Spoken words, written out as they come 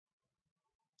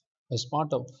As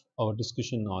part of our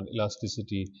discussion on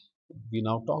elasticity, we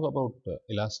now talk about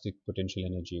elastic potential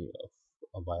energy of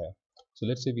a wire. So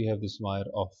let's say we have this wire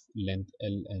of length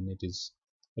L and it is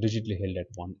rigidly held at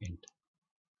one end.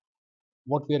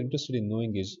 What we are interested in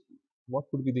knowing is what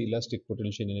would be the elastic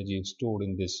potential energy stored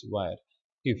in this wire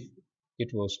if it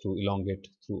was to elongate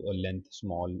through a length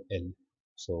small L.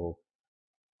 So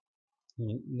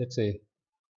let's say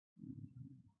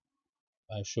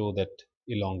I show that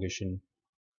elongation.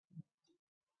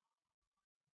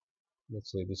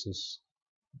 Let's say this is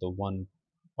the one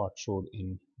part showed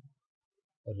in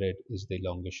red is the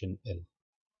elongation L.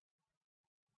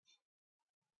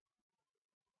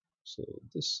 So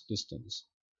this distance,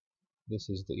 this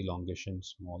is the elongation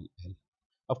small L.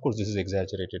 Of course, this is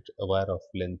exaggerated. A wire of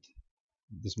length,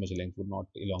 this much length would not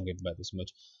elongate by this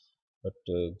much. But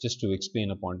just to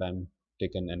explain a point, I'm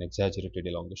taken an exaggerated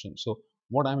elongation. So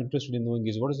what I'm interested in knowing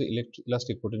is what is the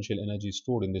elastic potential energy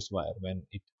stored in this wire when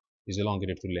it is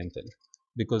elongated through length L.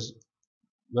 Because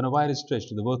when a wire is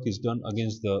stretched, the work is done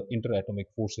against the interatomic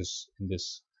forces in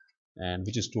this, and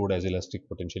which is stored as elastic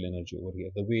potential energy over here.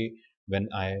 The way when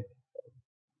I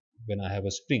have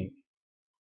a spring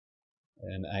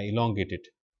and I elongate it,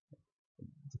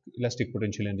 elastic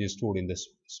potential energy is stored in this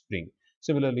spring.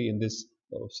 Similarly, in this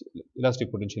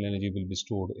elastic potential energy will be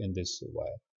stored in this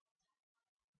wire.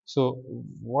 So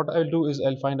what I'll do is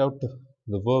I'll find out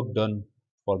the work done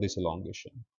for this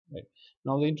elongation. Right.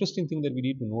 Now the interesting thing that we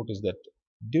need to note is that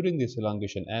during this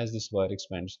elongation, as this wire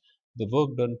expands, the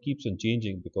work done keeps on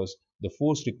changing because the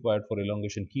force required for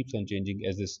elongation keeps on changing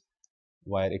as this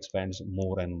wire expands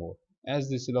more and more. As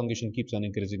this elongation keeps on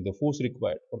increasing, the force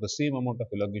required for the same amount of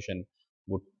elongation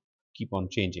would keep on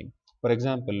changing. For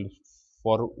example,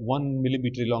 for 1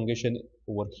 millimeter elongation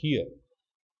over here,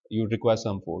 you would require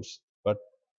some force, but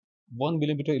 1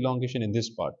 millimeter elongation in this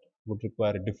part would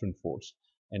require a different force,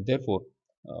 and therefore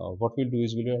what we'll do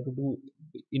is we'll have to do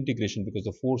integration because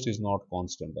the force is not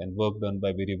constant and work done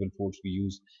by variable force we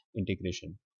use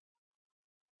integration.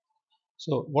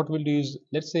 So what we'll do is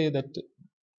let's say that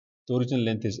the original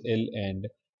length is L and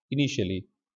initially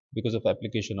because of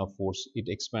application of force it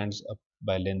expands up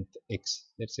by length x.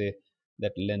 Let's say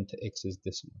that length x is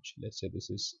this much. Let's say this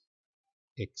is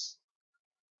x.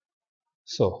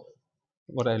 So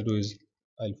what I'll do is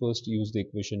I'll first use the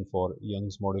equation for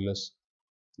Young's modulus.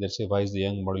 Let's say y is the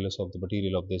Young modulus of the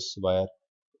material of this wire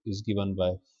is given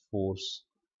by force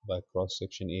by cross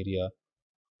section area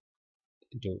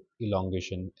into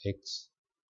elongation x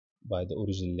by the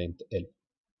original length L,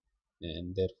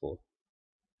 and therefore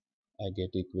I get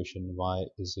equation y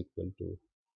is equal to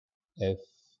F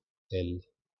L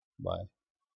by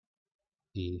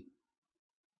A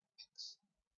x,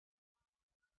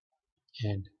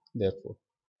 and therefore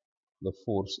the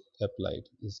force applied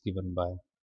is given by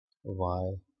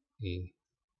y A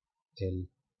L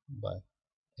by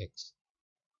x.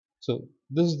 So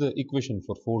this is the equation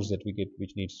for force that we get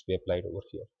which needs to be applied over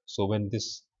here. So when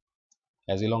this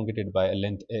has elongated by a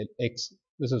length x,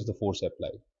 this is the force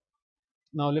applied.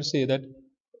 Now let's say that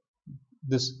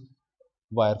this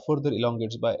wire further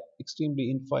elongates by extremely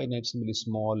infinitesimally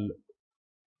small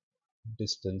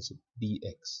distance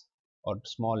dx or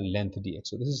small length dx.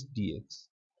 So this is dx.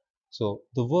 So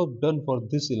the work done for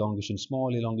this elongation,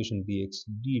 small elongation dx,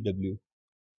 dw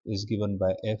is given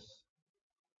by f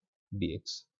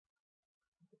dx,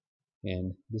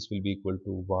 and this will be equal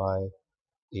to y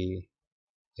a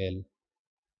l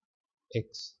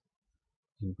x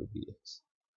into dx.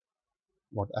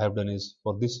 What I have done is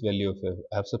for this value of f,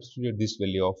 I have substituted this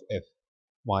value of f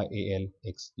y a l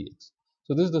x dx.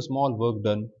 So this is the small work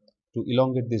done to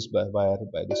elongate this wire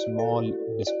by the small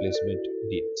displacement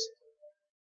dx.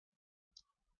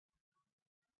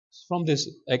 From this,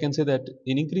 I can say that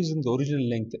in increasing the original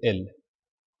length L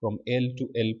from L to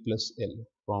L plus L,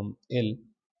 from L,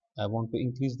 I want to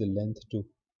increase the length to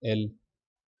L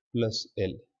plus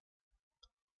L.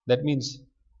 That means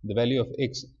the value of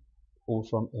x over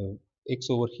from x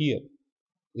over here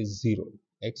is 0,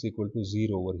 x equal to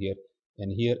 0 over here,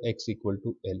 and here x equal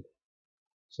to L.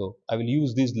 So I will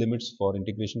use these limits for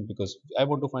integration because I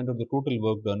want to find out the total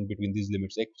work done between these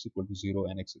limits x equal to 0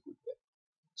 and x equal to L.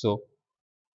 So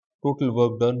total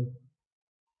work done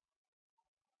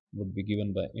would be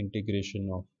given by integration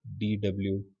of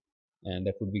dw, and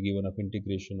that would be given of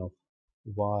integration of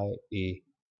y a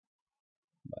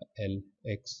by L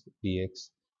x dx,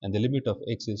 and the limit of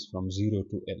x is from 0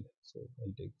 to L. So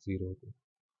I'll take 0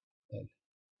 to L.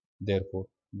 Therefore,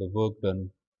 the work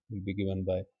done will be given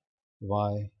by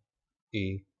y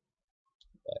a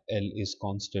by L is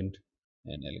constant,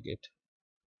 and I'll get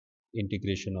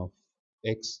integration of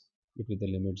x between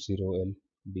the limit 0 L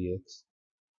dx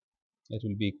That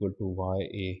will be equal to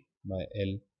ya by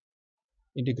L.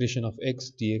 Integration of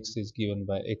x dx is given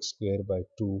by x square by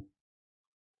 2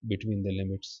 between the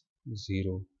limits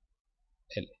 0,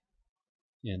 L.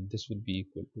 And this will be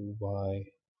equal to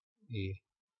ya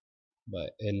by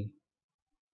L.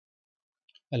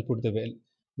 I'll put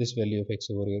this value of x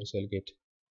over here, so I'll get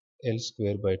L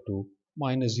square by 2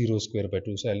 minus 0 square by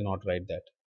 2, so I'll not write that.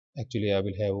 Actually, I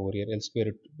will have over here L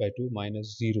square by 2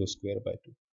 minus 0 square by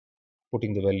 2,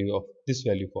 putting the value of this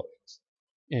value for x.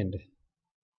 And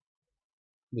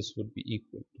this would be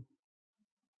equal to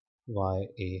ya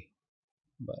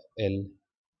by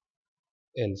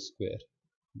L square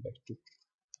by 2.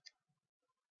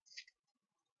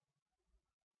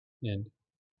 And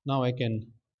now I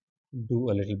can do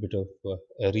a little bit of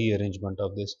a rearrangement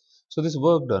of this. So this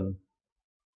work done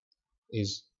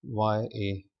is ya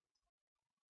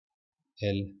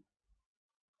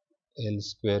L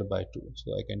square by 2.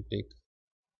 So I can take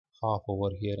half over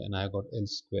here and I got L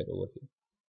square over here.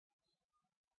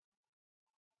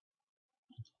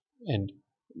 And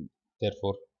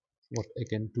therefore, what I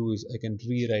can do is I can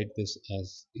rewrite this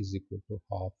as is equal to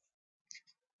half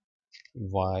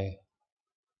y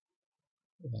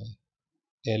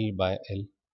L by L.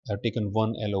 I've taken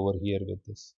one L over here with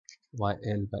this y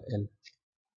L by L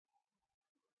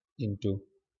into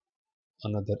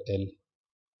another L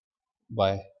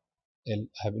by L.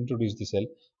 I have introduced this L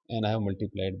and I have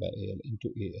multiplied by AL into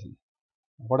AL.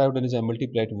 What I have done is I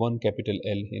multiplied one capital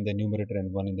L in the numerator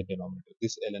and one in the denominator.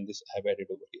 This L and this I have added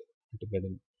over here.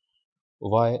 Multiplied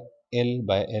y L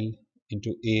by L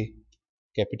into A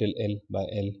capital L by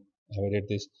L. I have added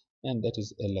this, and that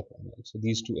is L upon L. So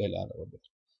these two L are over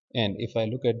there. And if I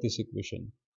look at this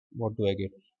equation, what do I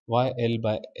get? Y L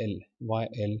by L. Y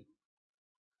L.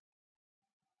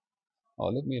 Oh,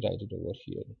 let me write it over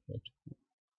here. Right.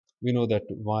 We know that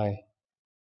Y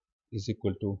is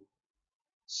equal to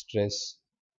stress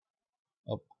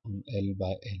up on L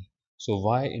by L. So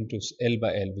Y into L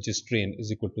by L, which is strain,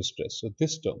 is equal to stress. So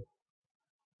this term,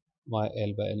 Y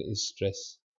L by L is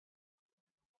stress.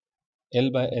 L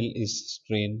by L is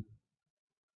strain,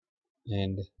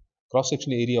 and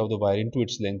cross-sectional area of the wire into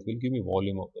its length will give me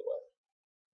volume of the wire.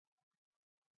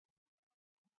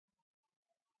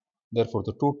 Therefore,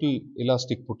 the total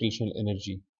elastic potential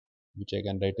energy, which I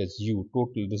can write as U,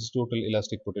 this is total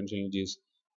elastic potential energy, is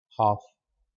half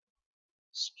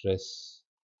stress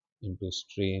into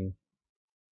strain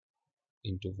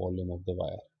into volume of the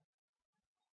wire.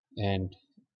 And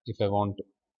if I want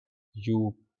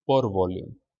U per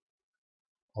volume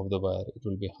of the wire, it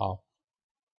will be half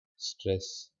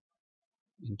stress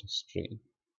into strain.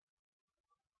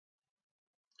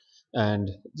 And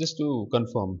just to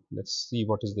confirm, let's see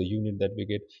what is the unit that we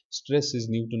get. Stress is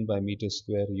Newton by meter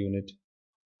square unit,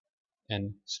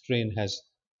 and strain has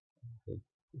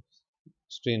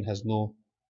no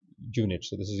unit.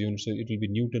 So this is unit, so it will be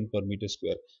Newton per meter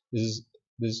square.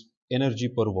 This energy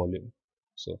per volume.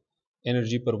 So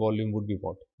energy per volume would be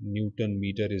what? Newton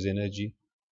meter is energy,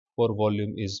 per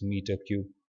volume is meter cube.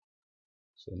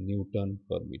 So Newton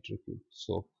per meter cube.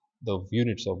 So the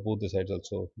units of both the sides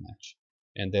also match,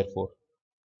 and therefore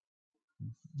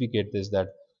we get this, that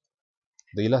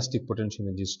the elastic potential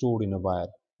energy stored in a wire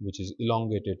which is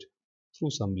elongated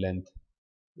through some length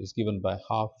is given by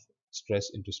half stress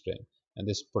into strain, and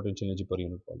this potential energy per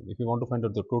unit volume. If you want to find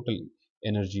out the total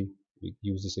energy, we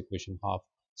use this equation, half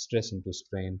stress into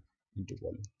strain into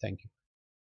volume. Thank you.